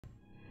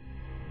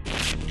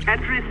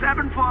Entry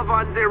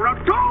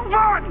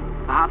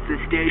 741021! Perhaps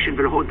this station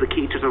will hold the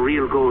key to the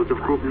real goals of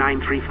Group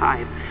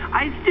 935.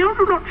 I still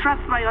do not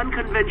trust my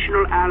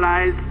unconventional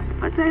allies,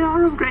 but they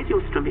are of great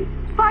use to me.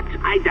 But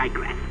I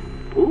digress.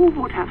 Who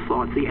would have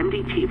thought the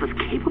MDT was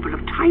capable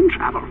of time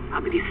travel? How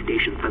many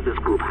stations does this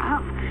group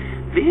have?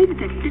 Where did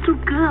that little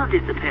girl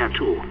disappear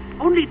to?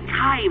 Only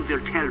time will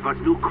tell what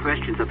new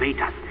questions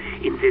await us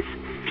in this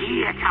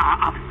theater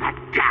of the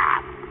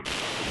damned.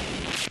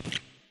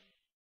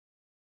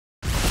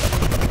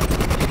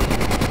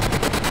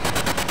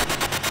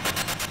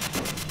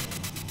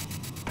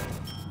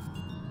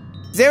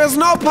 There is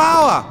no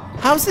power!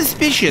 How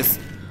suspicious!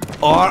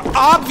 Or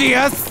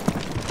obvious!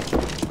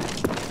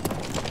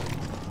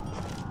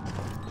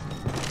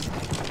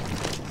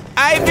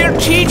 I will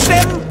teach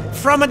them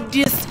from a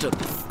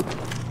distance.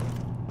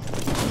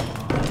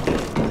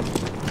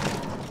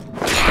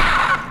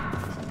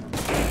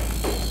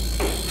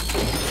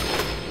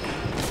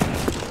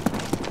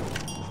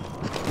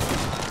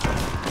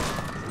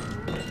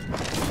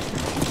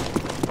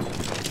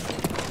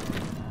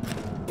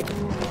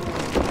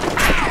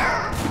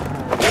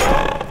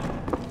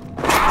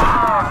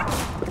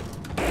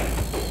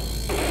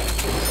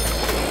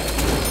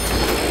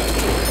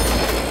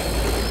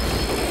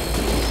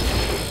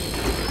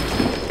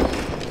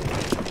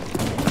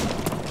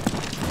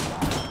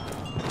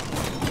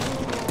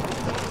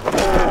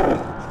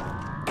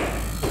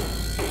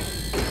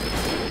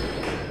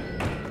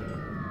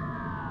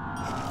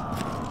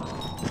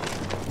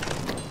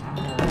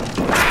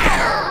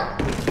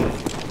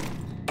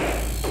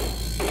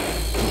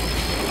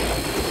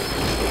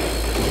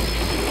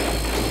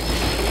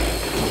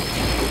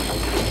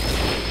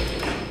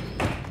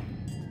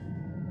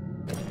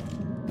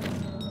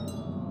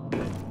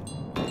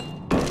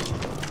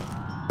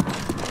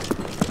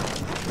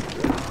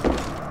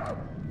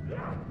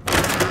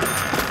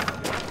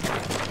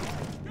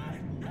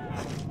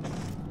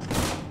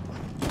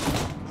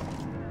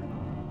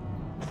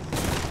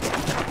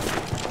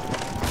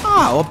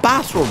 A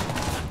bathroom.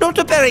 Not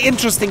a very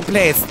interesting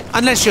place,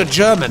 unless you're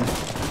German.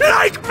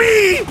 Like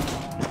me!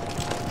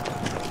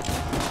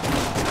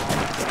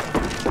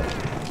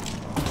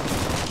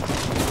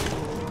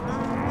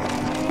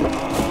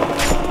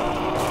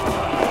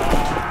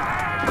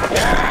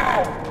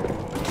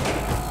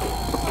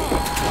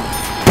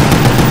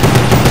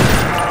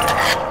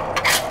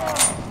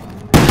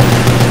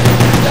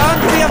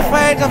 Don't be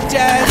afraid of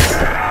death.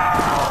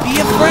 Be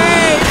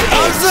afraid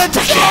of the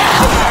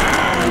death!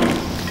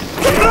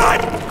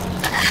 Blood!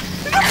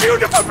 The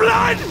beautiful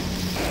blood!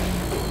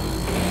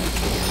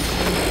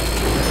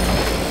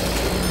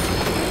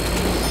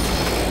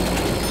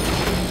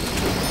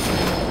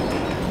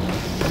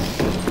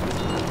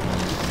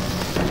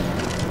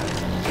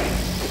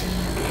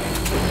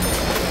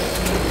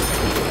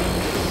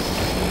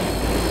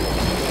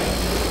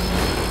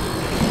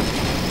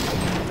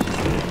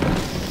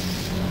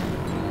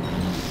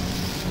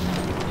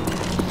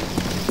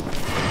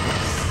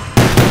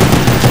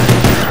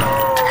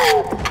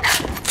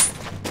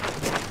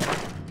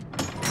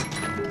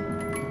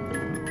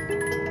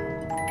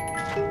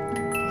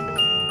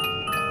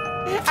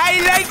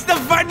 I like the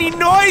funny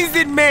noise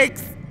it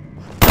makes!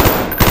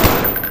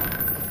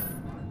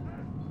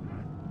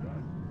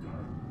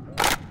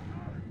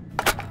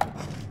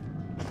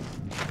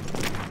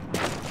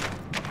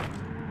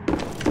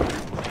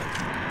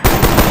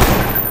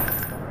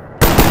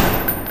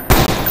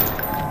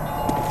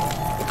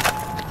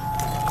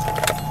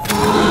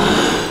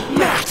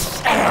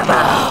 Max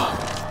ammo!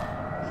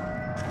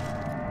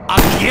 A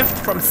gift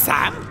from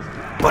Sam?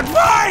 But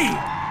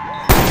why?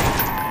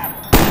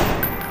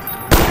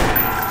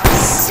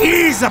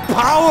 See the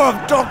power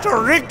of Dr.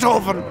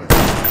 Richthofen!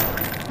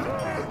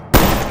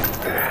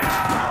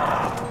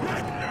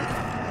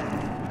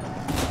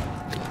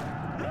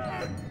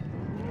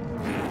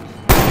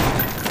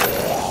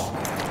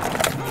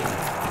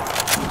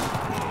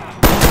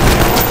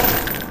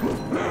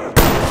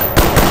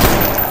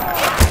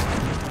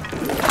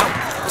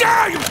 How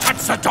dare you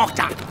touch the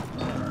doctor!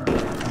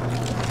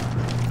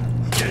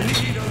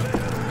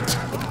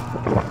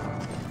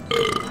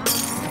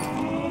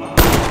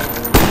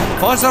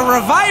 For the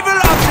revival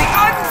of the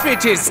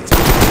unfittest!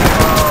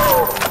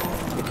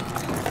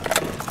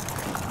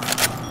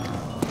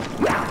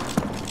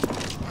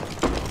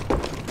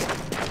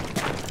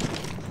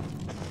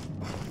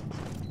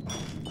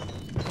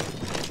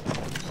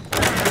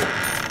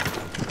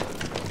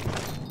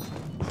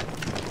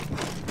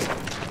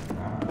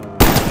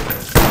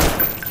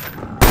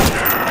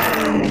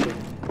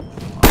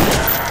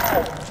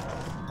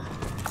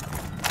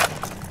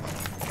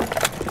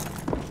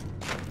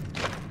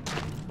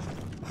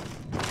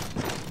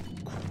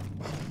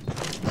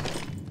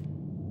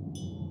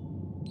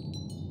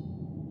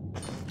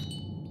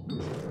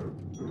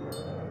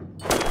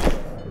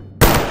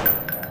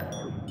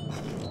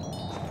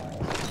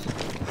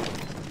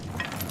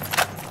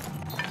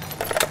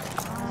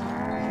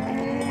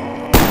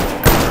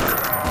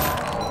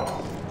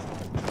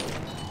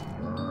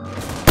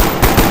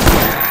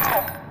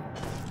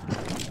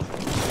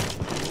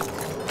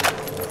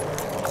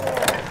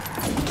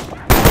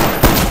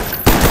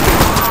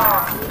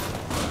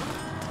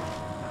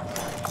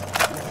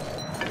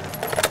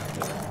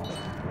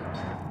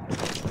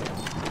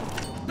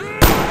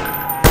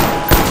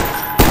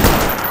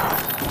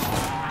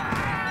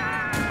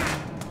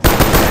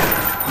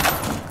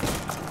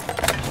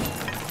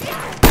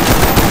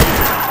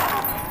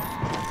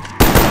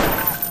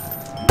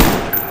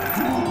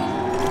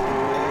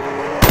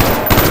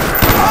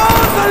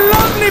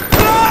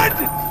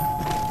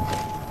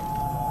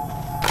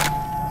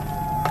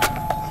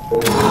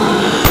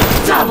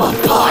 Double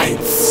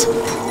points!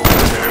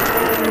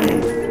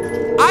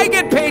 I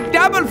get paid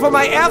double for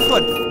my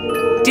effort.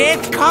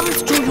 Death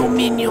comes to you,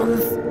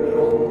 minions.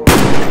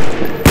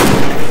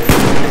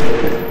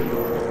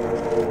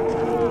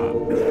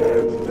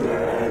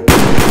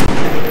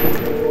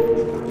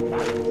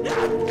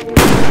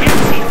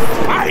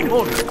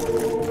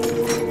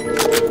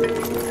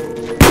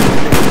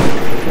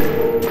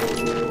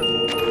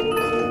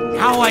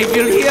 Now I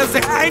will hear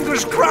the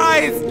anguish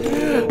cries.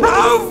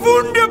 How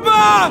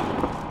wunderbar!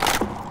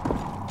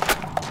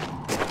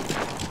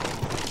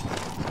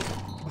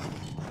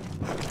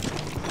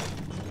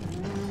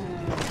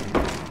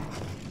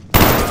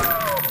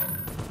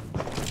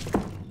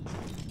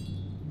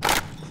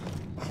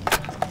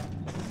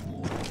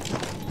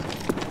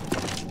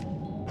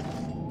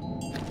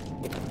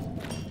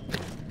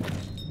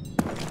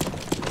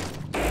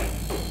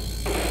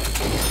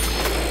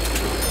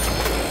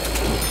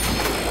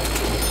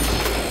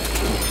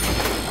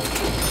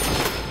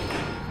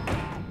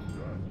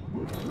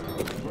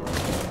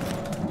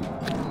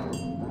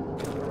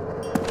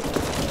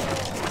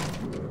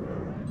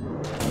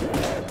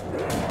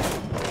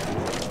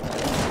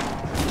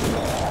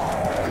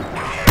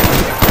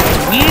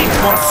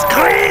 More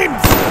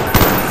screams!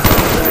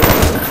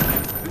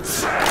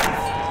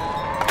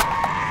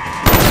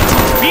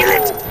 Feel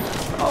it?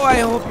 Oh,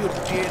 I hope you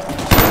did.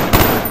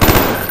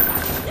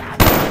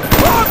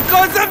 Oh,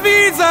 goes the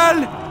weasel!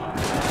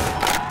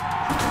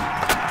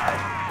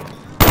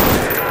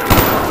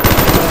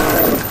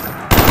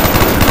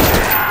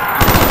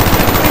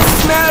 It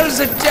smells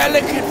a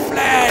delicate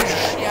flesh.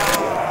 Yeah.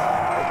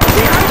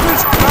 The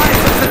anguish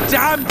cries of the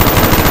damned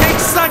make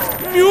such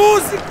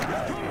music.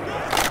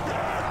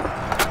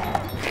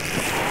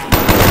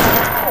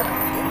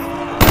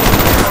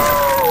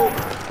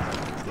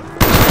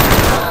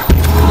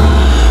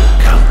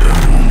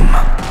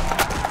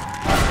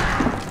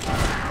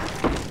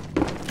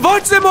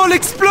 Watch them all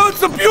explode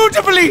so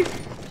beautifully!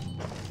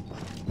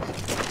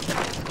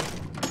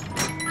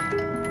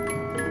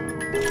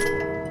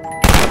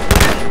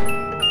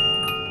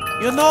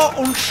 You know,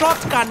 a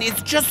shotgun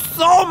is just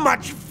so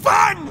much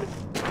fun!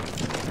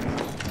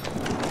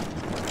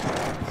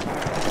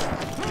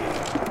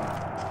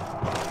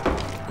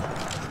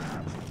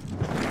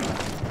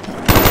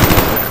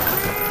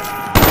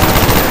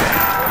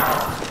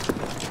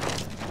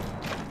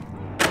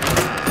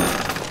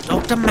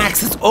 Dr.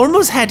 Max has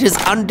almost had his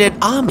undead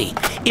army.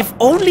 If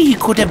only he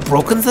could have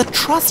broken the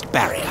trust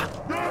barrier.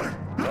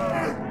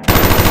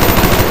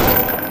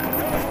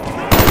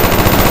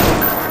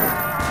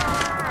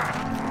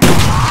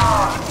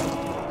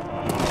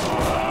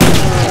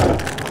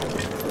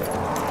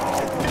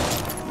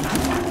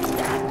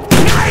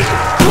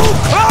 Too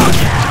close!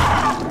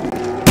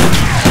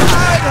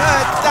 That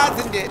hurts,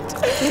 doesn't it?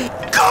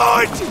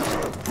 Good!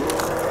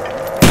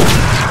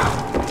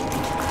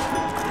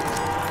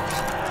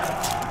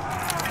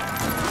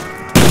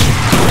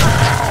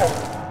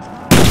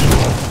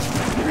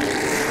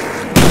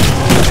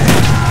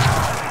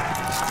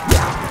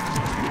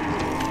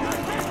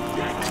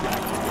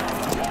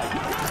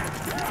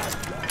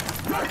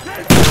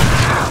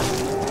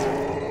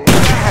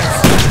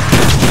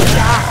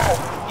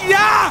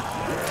 Yeah!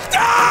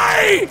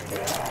 Die!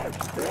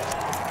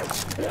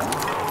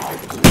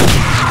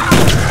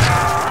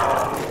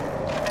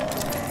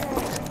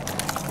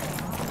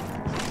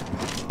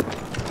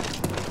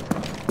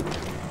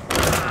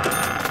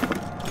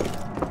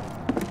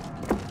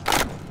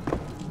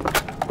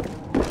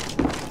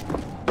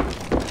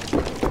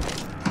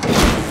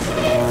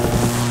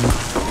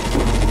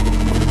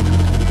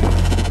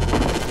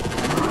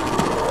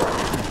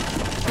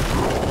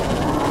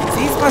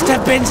 Must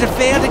have been the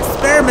failed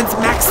experiments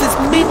Max has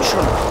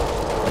mentioned.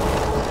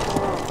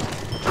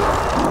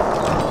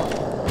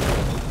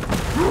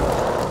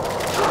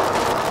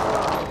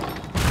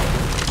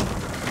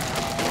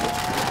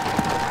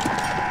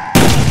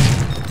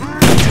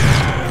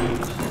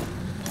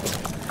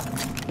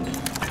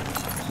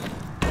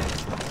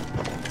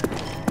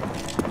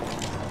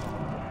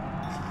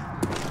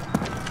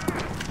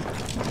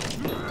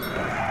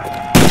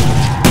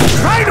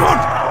 Reinhold!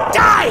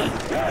 Die!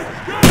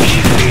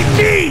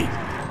 Me!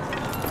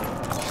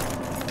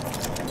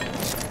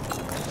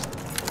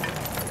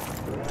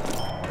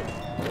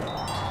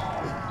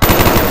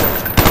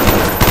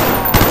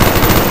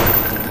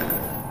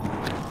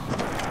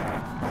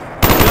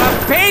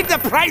 Paid the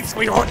price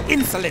for your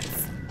insolence!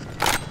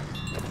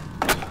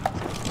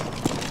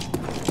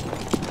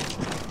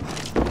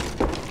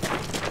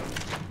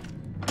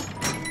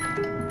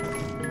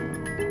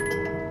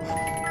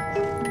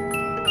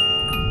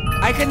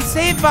 I can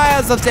save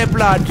vials of their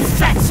blood.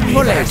 Fetch me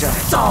for their later.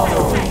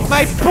 soul!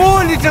 My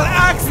poor little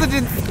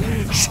accidents!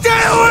 Stay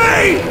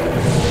away!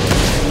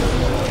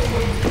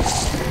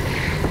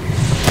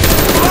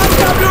 What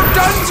have you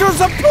done to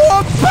the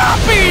poor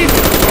puppies?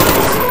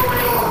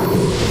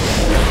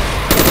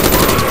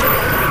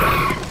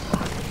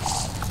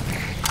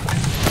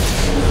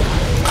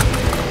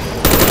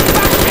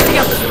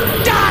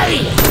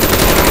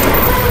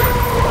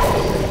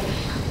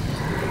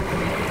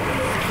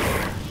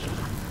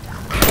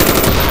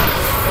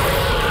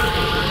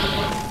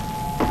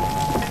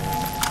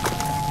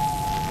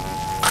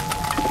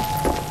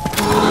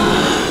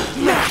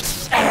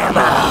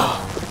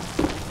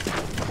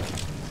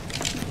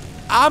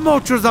 ammo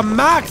to the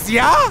max,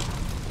 yeah?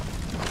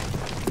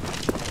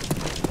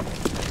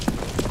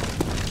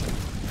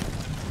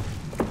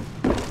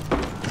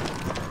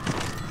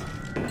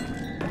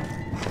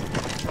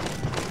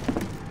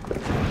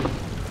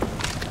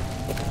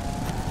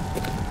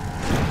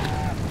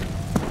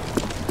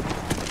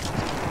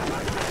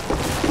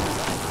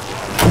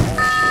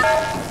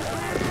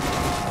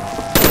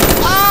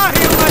 Ah,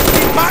 you must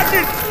be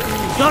magic!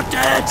 You're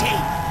dirty!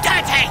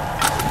 Dirty!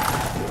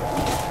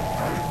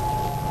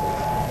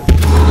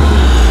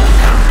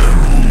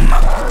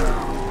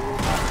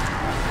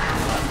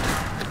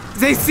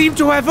 They seem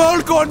to have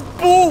all gone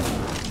boom!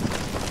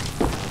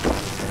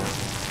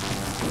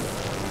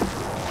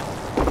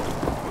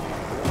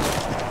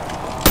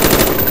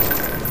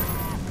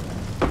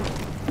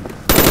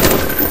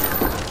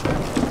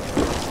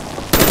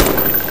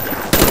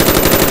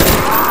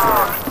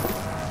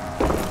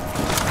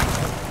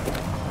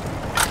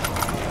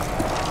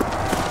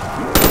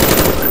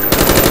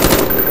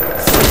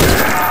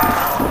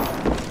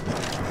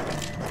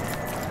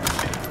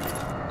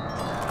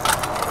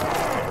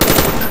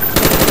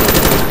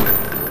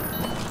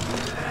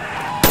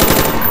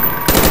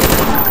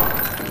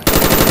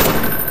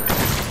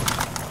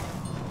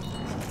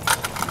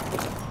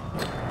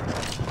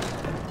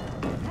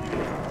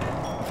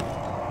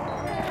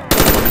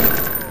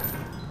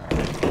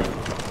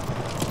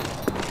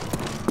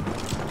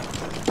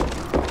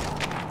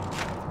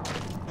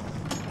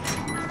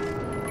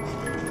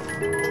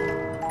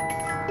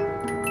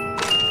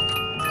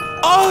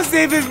 Oh,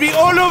 they will be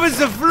all over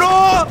the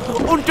floor,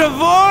 und the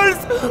walls,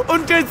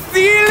 und the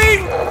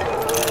ceiling.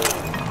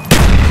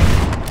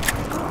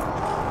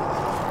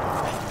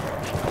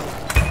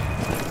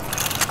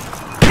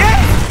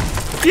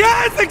 Yes!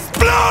 Yes,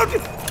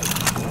 explode!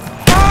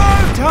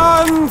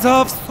 Fountains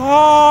of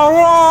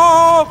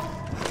sorrow.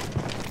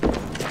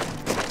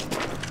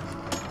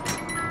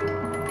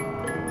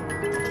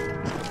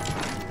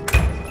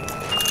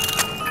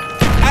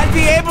 I'll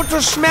be able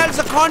to smell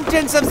the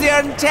contents of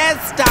their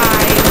intestine.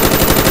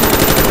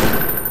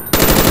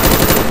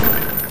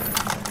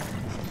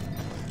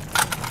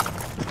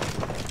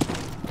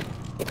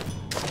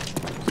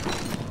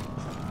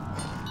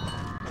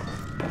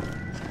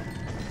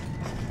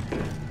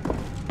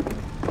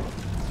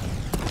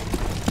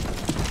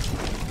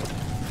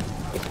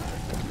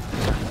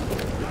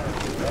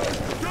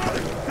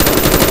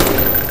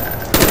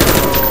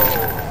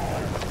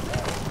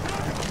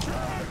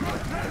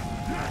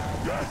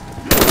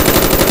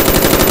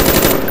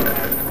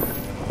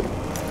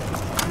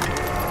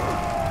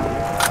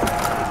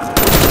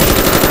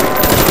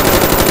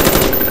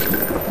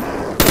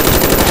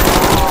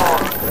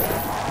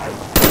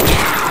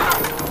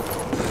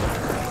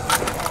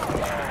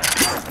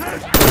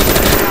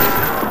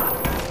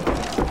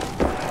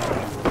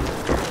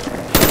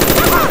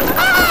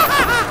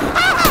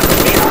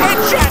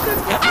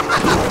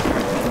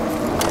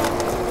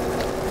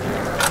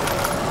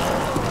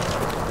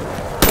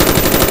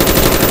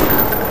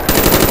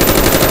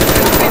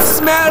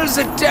 Smells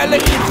a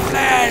delicate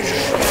flesh.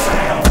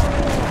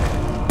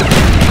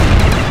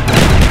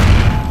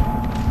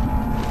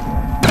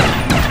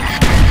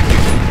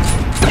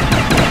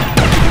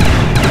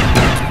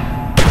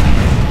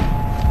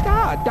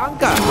 Ah,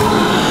 danke.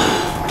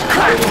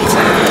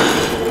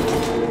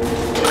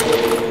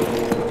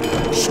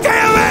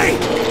 Stay away!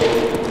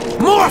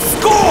 More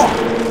score!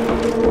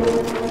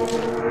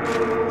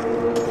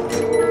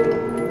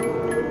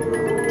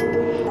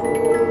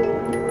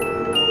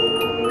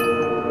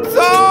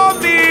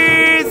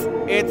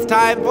 It's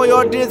time for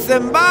your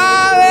disembowelment!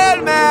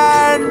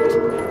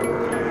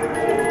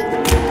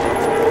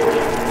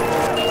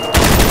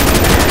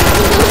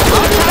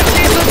 I'll touch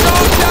you, the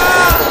doctor!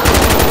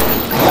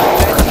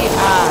 Let me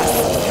ask.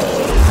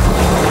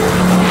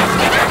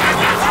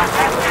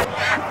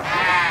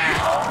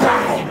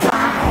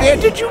 Where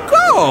did you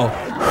go?